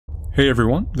Hey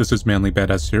everyone, this is Manly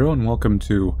Badass Zero and welcome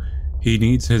to He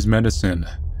Needs His Medicine,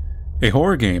 a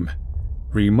horror game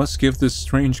where you must give this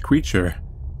strange creature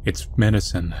its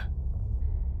medicine.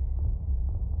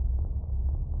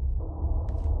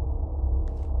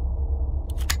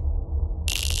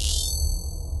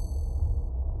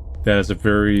 That is a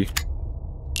very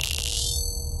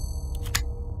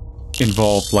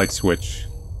involved light switch.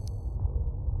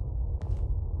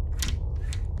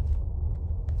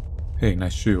 Hey,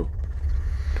 nice shoe.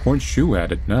 Torn shoe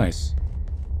added, nice.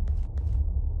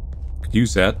 Could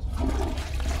use that.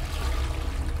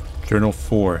 Journal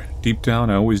 4. Deep down,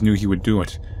 I always knew he would do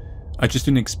it. I just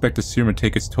didn't expect the serum to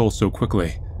take its toll so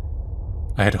quickly.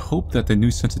 I had hoped that the new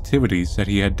sensitivities that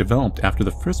he had developed after the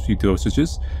first few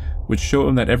dosages would show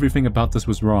him that everything about this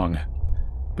was wrong.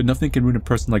 But nothing can ruin a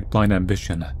person like blind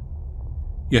ambition.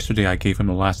 Yesterday I gave him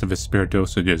the last of his spare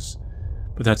dosages,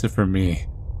 but that's it for me.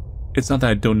 It's not that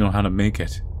I don't know how to make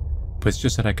it, but it's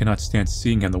just that I cannot stand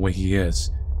seeing him the way he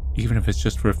is, even if it's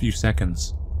just for a few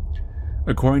seconds.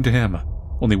 According to him,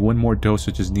 only one more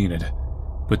dosage is needed,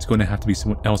 but it's going to have to be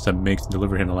someone else that makes and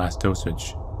delivers him the last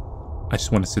dosage. I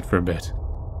just want to sit for a bit.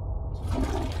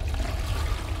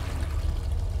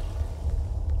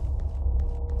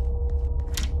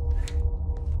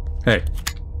 Hey,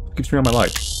 keeps turning on my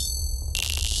light.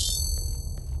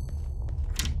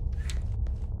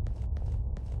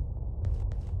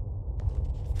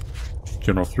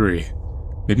 Journal 3.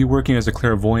 Maybe working as a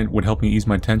clairvoyant would help me ease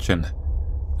my tension.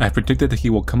 I have predicted that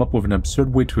he will come up with an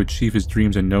absurd way to achieve his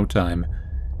dreams in no time,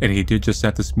 and he did just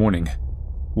that this morning.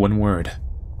 One word.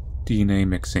 DNA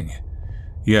mixing.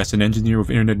 Yes, an engineer with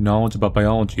internet knowledge about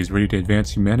biology is ready to advance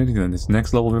humanity in this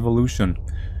next level of evolution.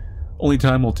 Only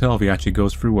time will tell if he actually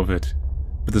goes through with it,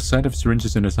 but the sight of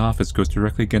syringes in his office goes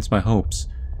directly against my hopes.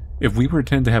 If we were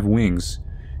intended to have wings,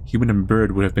 human and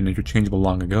bird would have been interchangeable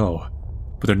long ago.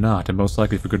 But they're not, and most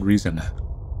likely for good reason.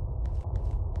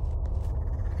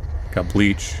 Got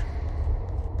bleach.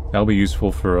 That'll be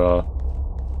useful for,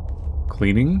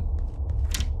 cleaning?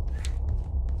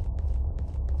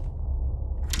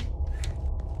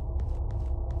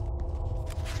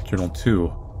 Journal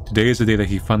 2. Today is the day that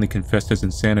he finally confessed his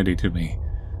insanity to me,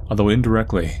 although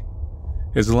indirectly.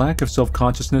 His lack of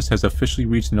self-consciousness has officially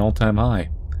reached an all-time high.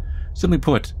 Simply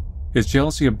put, his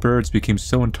jealousy of birds became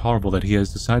so intolerable that he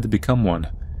has decided to become one.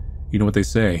 You know what they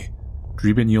say,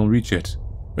 dream it and you'll reach it,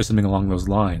 or something along those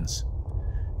lines.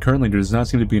 Currently, there does not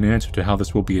seem to be an answer to how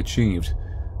this will be achieved,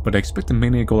 but I expect the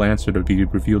maniacal answer to be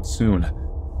revealed soon.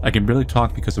 I can barely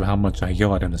talk because of how much I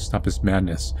yell at him to stop his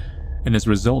madness, and as a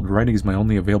result, writing is my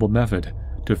only available method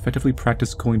to effectively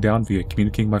practice cooling down via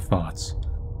communicating my thoughts.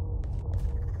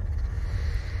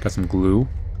 Got some glue.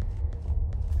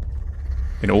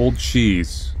 An old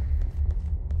cheese.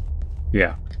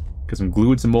 Yeah, got some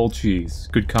glue and some old cheese.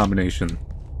 Good combination.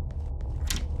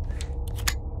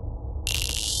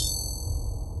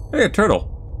 Hey, a turtle.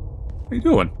 How you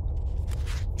doing?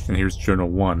 And here's Journal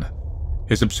 1.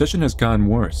 His obsession has gotten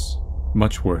worse.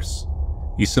 Much worse.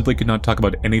 He simply could not talk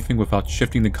about anything without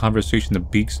shifting the conversation to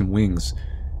beaks and wings.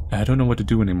 I don't know what to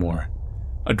do anymore.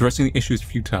 Addressing the issue is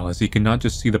futile as he cannot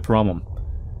just see the problem.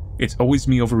 It's always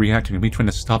me overreacting and me trying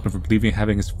to stop him from leaving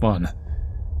having his fun.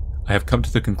 I have come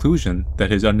to the conclusion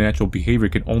that his unnatural behavior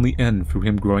can only end through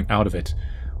him growing out of it,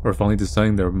 or finally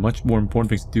deciding there are much more important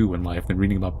things to do in life than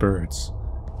reading about birds.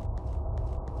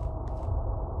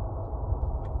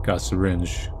 Got a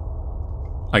syringe.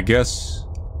 I guess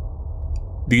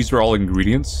these are all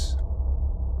ingredients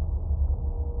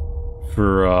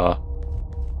for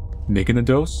making a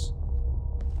dose?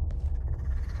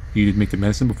 You need to make the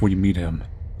medicine before you meet him.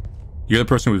 You're the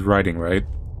person who's writing, right?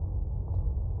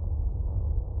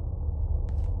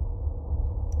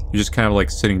 You're just kind of like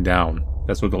sitting down.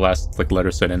 That's what the last letter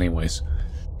said anyways.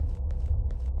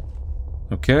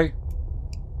 Okay.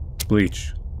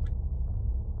 Bleach.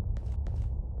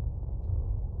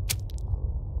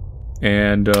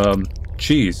 And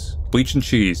cheese. Bleach and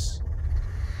cheese.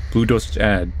 Blue dosage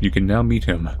add. You can now meet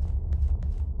him.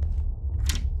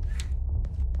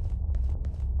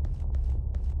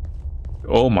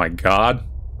 Oh my god.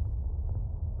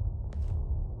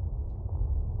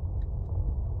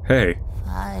 Hey.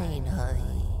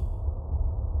 Finally,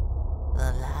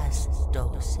 the last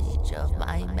dosage of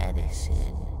my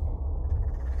medicine.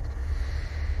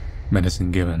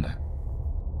 Medicine given.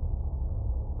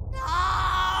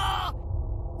 No!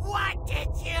 What did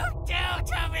you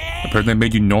do to me? Apparently I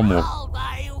made you normal. All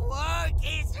my work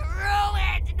is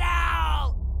ruined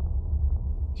now!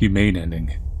 Humane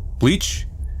ending. Bleach?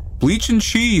 Bleach and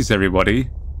cheese, everybody.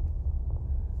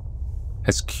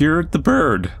 Has cured the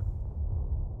bird.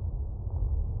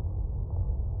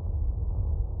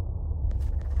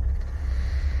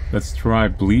 Let's try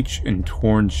bleach and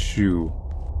torn shoe.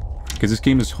 Because this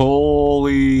game is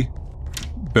wholly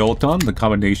built on the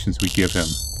combinations we give him.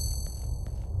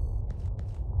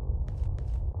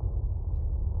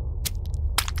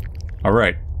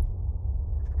 Alright.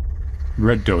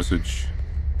 Red dosage.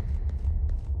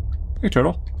 Hey,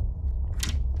 turtle.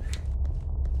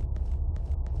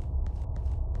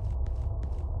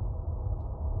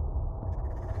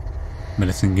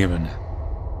 Medicine given.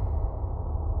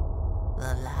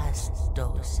 The last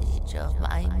dosage of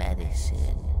my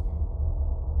medicine.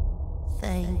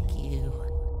 Thank you.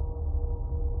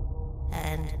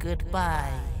 And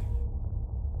goodbye,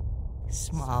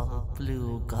 small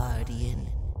blue guardian.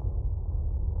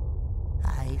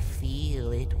 I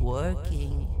feel it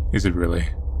working. Is it really?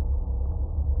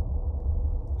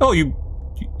 Oh, you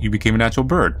became a natural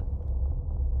bird.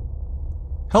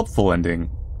 Helpful ending.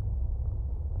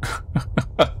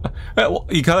 Well,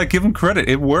 you gotta give him credit.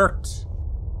 It worked.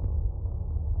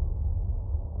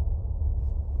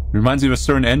 Reminds me of a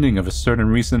certain ending of a certain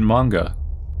recent manga.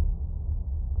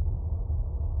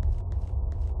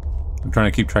 I'm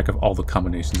trying to keep track of all the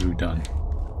combinations we've done.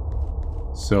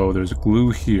 So there's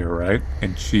glue here, right?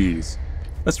 And cheese.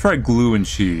 Let's try glue and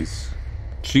cheese.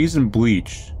 Cheese and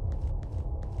bleach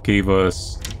gave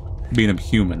us being a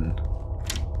human.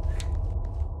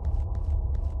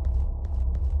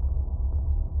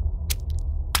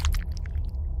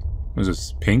 What is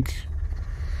this? Pink?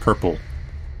 Purple.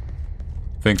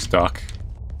 Thanks, Doc.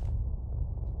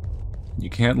 You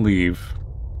can't leave.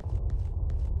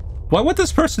 Why would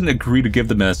this person agree to give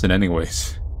the medicine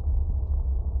anyways?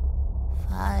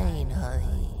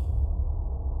 Finally,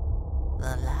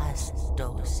 the last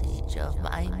dosage of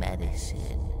my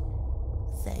medicine.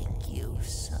 Thank you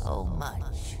so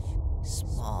much,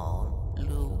 small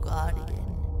blue guardian.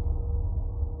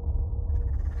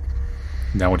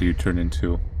 Now what do you turn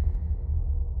into?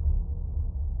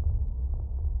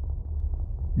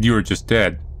 You were just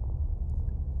dead.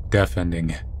 Death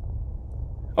ending.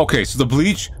 Okay, so the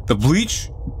bleach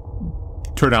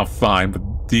turned out fine, but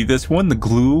this one, the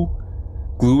glue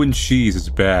and cheese is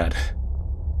bad.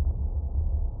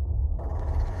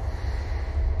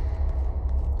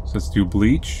 So let's do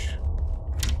bleach.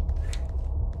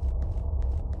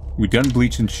 We done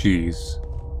bleach and cheese.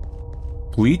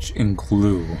 Bleach and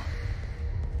glue.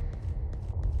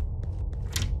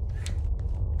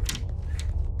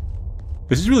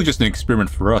 This is really just an experiment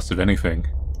for us, if anything.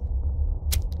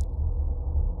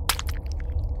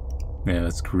 Yeah,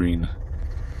 that's green.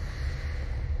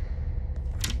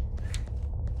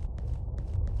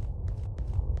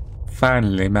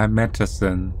 Finally, my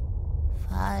medicine.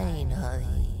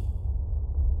 Finally,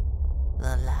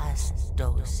 the last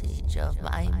dosage of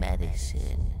my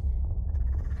medicine.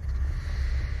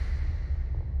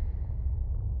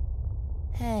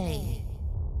 Hey,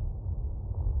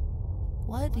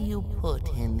 what do you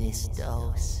put in this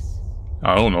dose?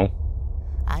 I don't know.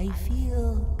 I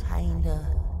feel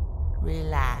kinda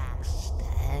relaxed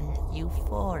and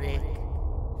euphoric.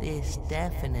 This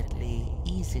definitely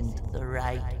isn't the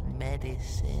right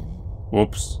medicine.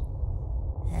 Whoops.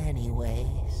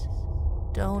 Anyways,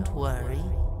 don't worry.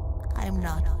 I'm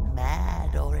not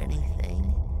mad or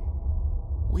anything.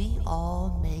 We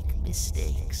all make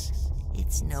mistakes.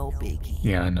 It's no biggie.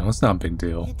 Yeah, I know, it's not a big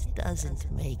deal. It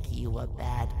doesn't make you a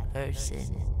bad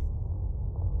person.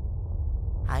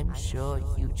 I'm sure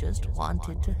you just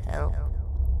wanted to help.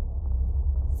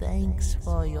 Thanks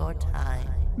for your time.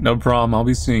 No problem, I'll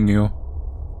be seeing you.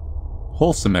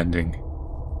 Wholesome ending.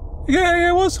 Yeah,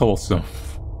 it was wholesome.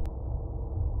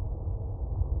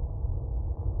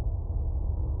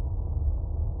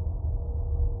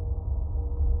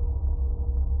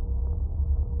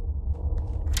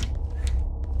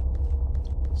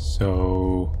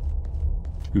 So,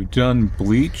 we've done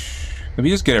bleach. Let me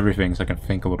just get everything so I can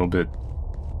think a little bit.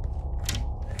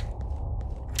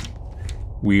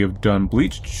 We have done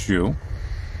bleached shoe.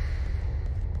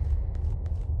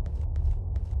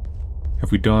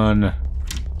 Have we done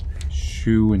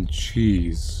shoe and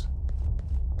cheese?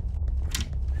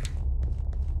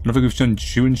 I don't think we've done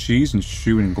shoe and cheese and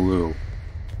shoe and glue.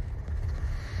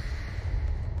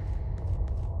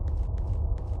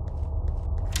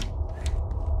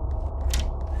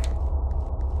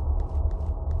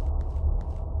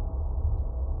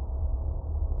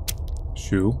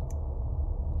 Shoe.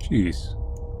 Cheese.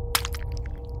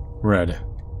 Red.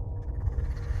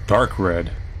 Dark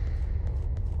red.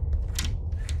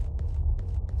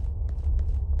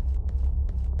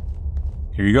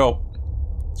 Here you go.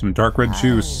 Some dark red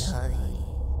juice. Finally,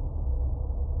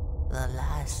 the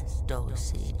last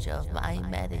dosage of my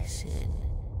medicine.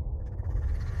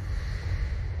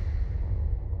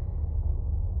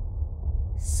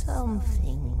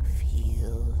 Something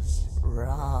feels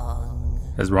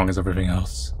wrong. As wrong as everything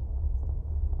else.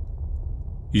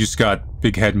 You just got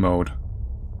big head mode.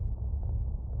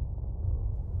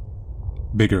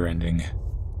 Bigger ending.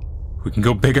 We can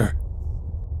go bigger.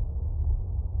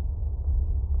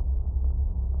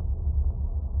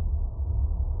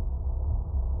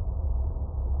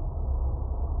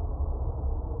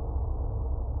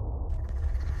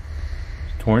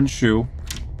 Torn shoe.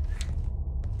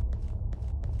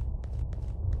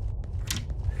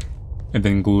 And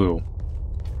then glue.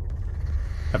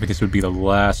 I think this would be the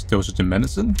last dosage of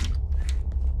medicine.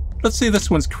 Let's see if this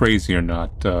one's crazy or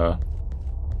not. Or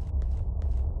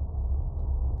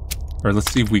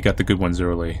let's see if we got the good ones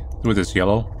early. With this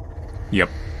yellow? Yep.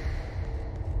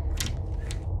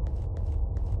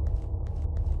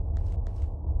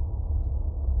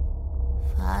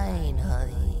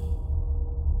 Finally.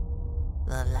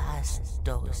 The last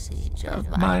dosage of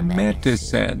My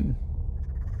medicine.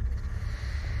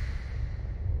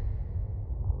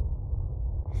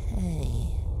 Hey.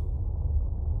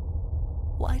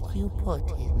 What you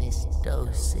put in this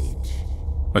dosage?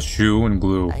 A shoe and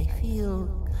glue. I feel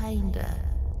kinda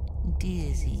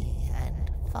dizzy and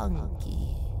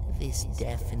funky. This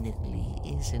definitely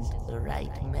isn't the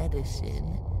right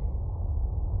medicine.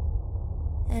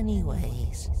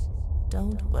 Anyways,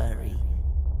 don't worry.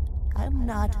 I'm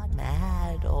not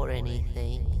mad or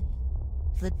anything.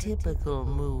 The typical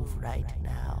move right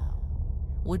now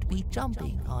would be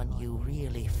jumping on you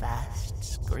really fast,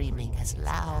 screaming as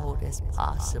loud as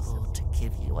possible to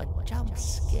give you a jump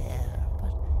scare,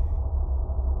 but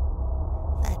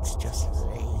that's just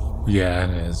lame. Yeah,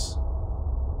 it is.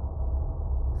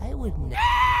 I would never.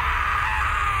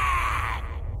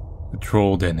 The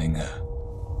troll ending.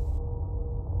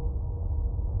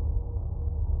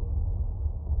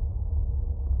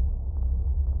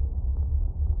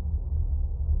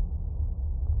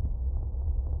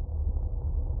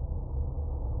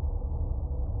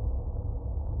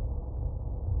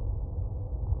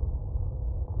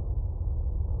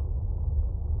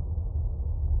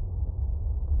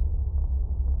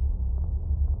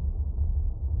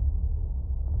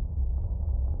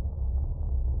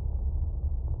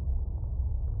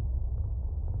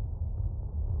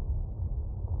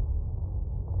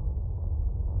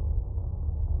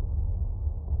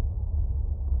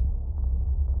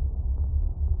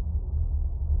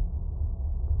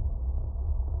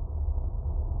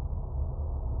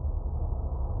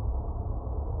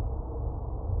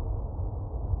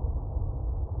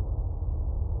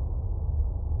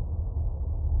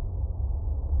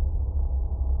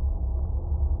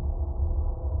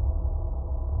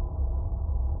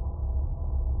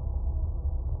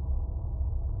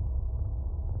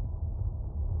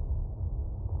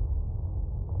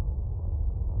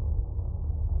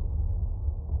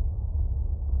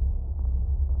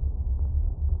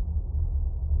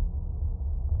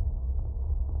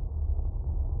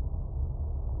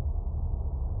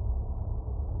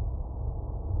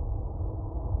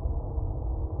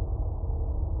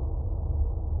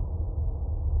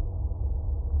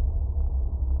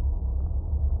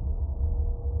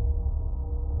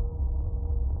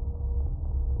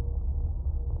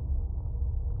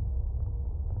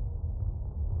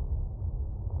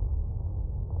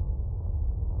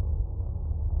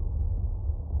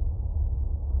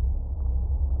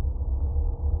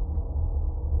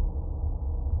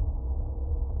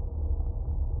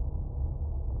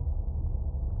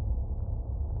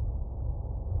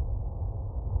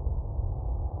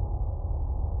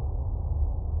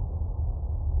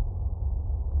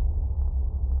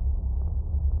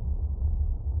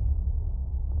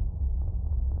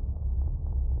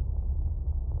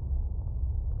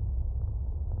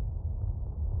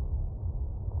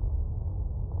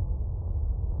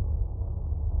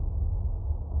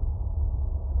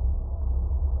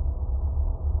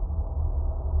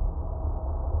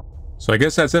 So I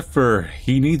guess that's it for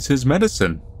He Needs His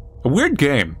Medicine. A weird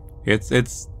game. It's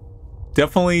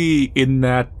definitely in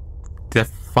that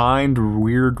defined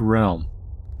weird realm.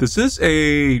 This is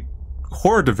a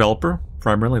horror developer,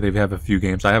 primarily. They have a few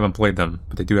games. I haven't played them,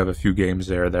 but they do have a few games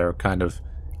there that are kind of,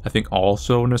 I think,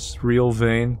 also in a surreal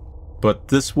vein. But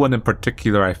this one in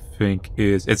particular, I think,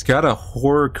 it's got a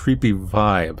horror creepy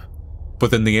vibe.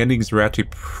 But then the endings are actually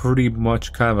pretty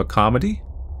much kind of a comedy.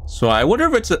 So I wonder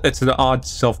if it's an odd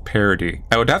self-parody.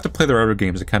 I would have to play their other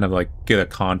games to kind of like get a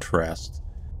contrast.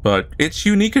 But it's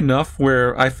unique enough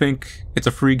where I think it's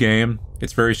a free game.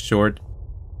 It's very short.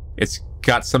 It's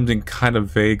got something kind of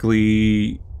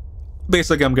vaguely,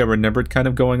 basically I'm gonna remember it kind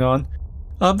of going on.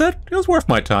 That it was worth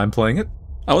my time playing it.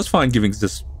 I was fine giving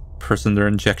this person their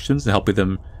injections and helping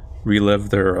them relive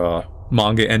their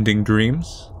manga ending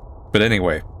dreams. But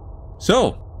anyway,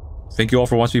 so thank you all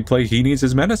for watching me play He Needs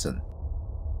His Medicine.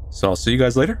 So I'll see you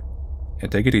guys later,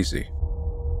 and take it easy.